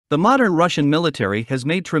The modern Russian military has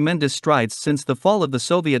made tremendous strides since the fall of the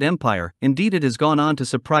Soviet Empire. Indeed, it has gone on to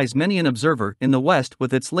surprise many an observer in the West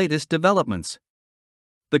with its latest developments.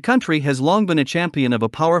 The country has long been a champion of a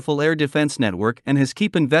powerful air defense network and has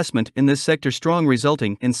kept investment in this sector strong,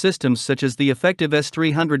 resulting in systems such as the effective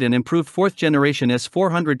S-300 and improved fourth-generation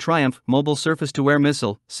S-400 Triumph mobile surface-to-air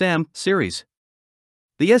missile (SAM) series.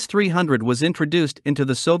 The S-300 was introduced into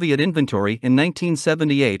the Soviet inventory in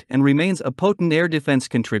 1978 and remains a potent air defense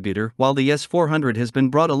contributor, while the S-400 has been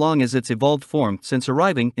brought along as its evolved form since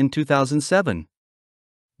arriving in 2007.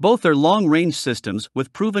 Both are long-range systems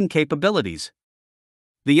with proven capabilities.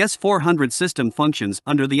 The S-400 system functions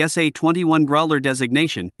under the SA-21 Growler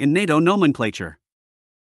designation in NATO nomenclature.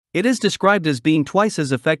 It is described as being twice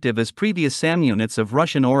as effective as previous SAM units of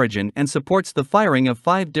Russian origin and supports the firing of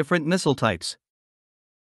 5 different missile types.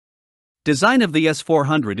 Design of the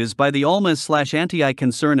S-400 is by the Almaz/Anti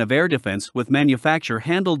Concern of Air Defense, with manufacture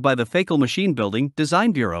handled by the Fakel Machine Building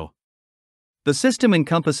Design Bureau. The system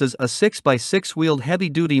encompasses a 6x6 wheeled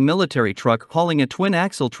heavy-duty military truck hauling a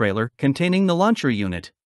twin-axle trailer containing the launcher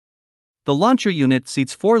unit. The launcher unit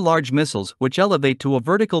seats 4 large missiles which elevate to a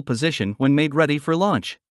vertical position when made ready for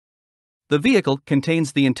launch. The vehicle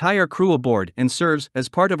contains the entire crew aboard and serves as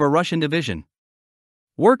part of a Russian division.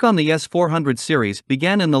 Work on the S-400 series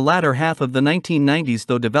began in the latter half of the 1990s,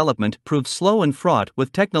 though development proved slow and fraught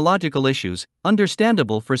with technological issues,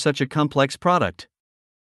 understandable for such a complex product.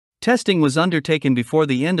 Testing was undertaken before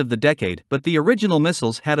the end of the decade, but the original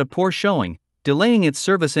missiles had a poor showing, delaying its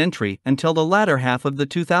service entry until the latter half of the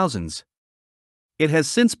 2000s. It has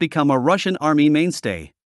since become a Russian Army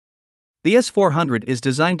mainstay. The S-400 is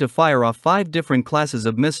designed to fire off 5 different classes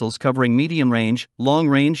of missiles covering medium range, long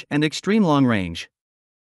range, and extreme long range.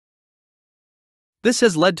 This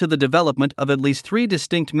has led to the development of at least 3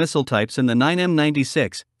 distinct missile types in the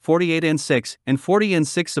 9M96, 48N6, and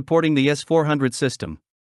 40N6 supporting the S-400 system.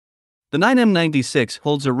 The 9M96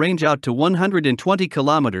 holds a range out to 120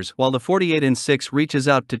 kilometers, while the 48N6 reaches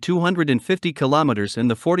out to 250 kilometers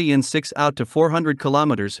and the 40N6 out to 400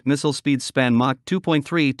 kilometers. Missile speeds span Mach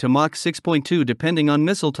 2.3 to Mach 6.2 depending on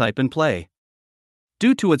missile type and play.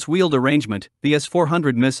 Due to its wheeled arrangement, the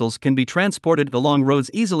S-400 missiles can be transported along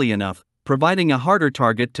roads easily enough, providing a harder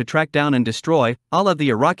target to track down and destroy, a la the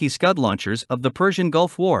Iraqi Scud launchers of the Persian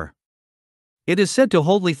Gulf War. It is said to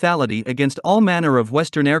hold lethality against all manner of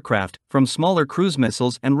Western aircraft, from smaller cruise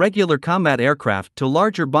missiles and regular combat aircraft to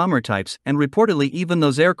larger bomber types, and reportedly even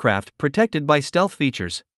those aircraft protected by stealth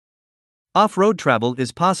features. Off-road travel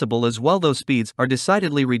is possible as well, though speeds are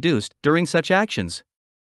decidedly reduced during such actions.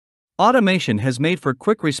 Automation has made for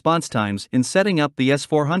quick response times in setting up the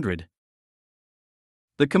S-400.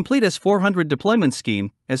 The complete S-400 deployment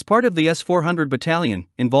scheme, as part of the S-400 battalion,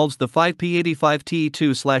 involves the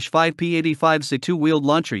 5P85T2/5P85Z2 wheeled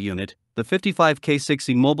launcher unit, the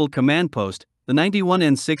 55K60 mobile command post, the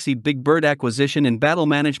 91N60 Big Bird acquisition and battle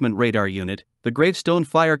management radar unit, the Gravestone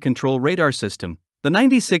fire control radar system, the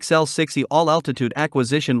 96L60 all-altitude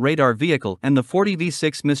acquisition radar vehicle, and the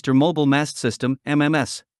 40V6 Mr. Mobile mast system,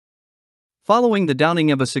 MMS. Following the downing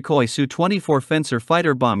of a Sukhoi Su-24 Fencer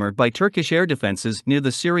fighter bomber by Turkish air defenses near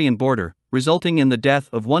the Syrian border, resulting in the death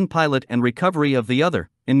of one pilot and recovery of the other,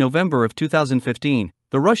 in November of 2015,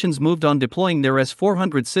 the Russians moved on deploying their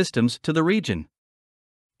S-400 systems to the region.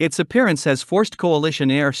 Its appearance has forced coalition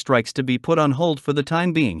air strikes to be put on hold for the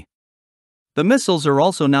time being. The missiles are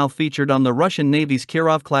also now featured on the Russian Navy's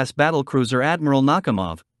Kirov-class battlecruiser Admiral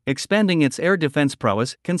Nakhimov, expanding its air defense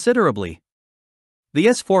prowess considerably. The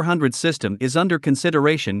S-400 system is under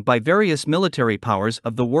consideration by various military powers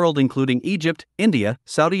of the world, including Egypt, India,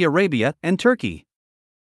 Saudi Arabia, and Turkey.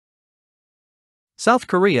 South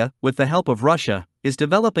Korea, with the help of Russia, is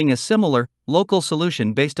developing a similar, local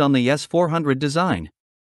solution based on the S-400 design.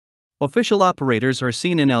 Official operators are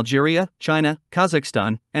seen in Algeria, China,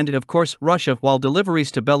 Kazakhstan, and, of course, Russia, while deliveries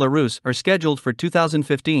to Belarus are scheduled for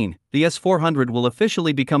 2015. The S-400 will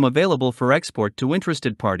officially become available for export to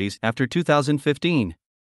interested parties after 2015.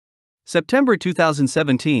 September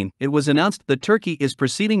 2017, it was announced that Turkey is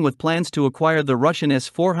proceeding with plans to acquire the Russian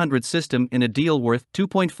S-400 system in a deal worth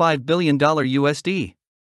 $2.5 billion USD.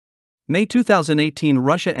 May 2018,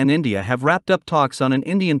 Russia and India have wrapped up talks on an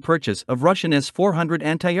Indian purchase of Russian S-400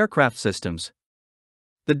 anti-aircraft systems.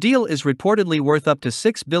 The deal is reportedly worth up to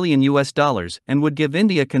 $6 billion and would give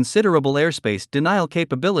India considerable airspace denial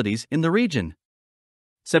capabilities in the region.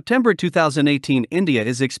 September 2018, India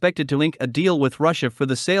is expected to ink a deal with Russia for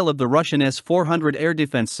the sale of the Russian S-400 air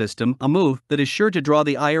defense system, a move that is sure to draw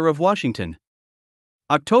the ire of Washington.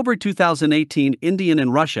 October 2018, India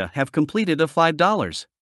and Russia have completed a $5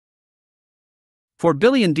 $4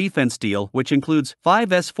 billion defense deal which includes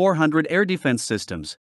 5 S-400 air defense systems.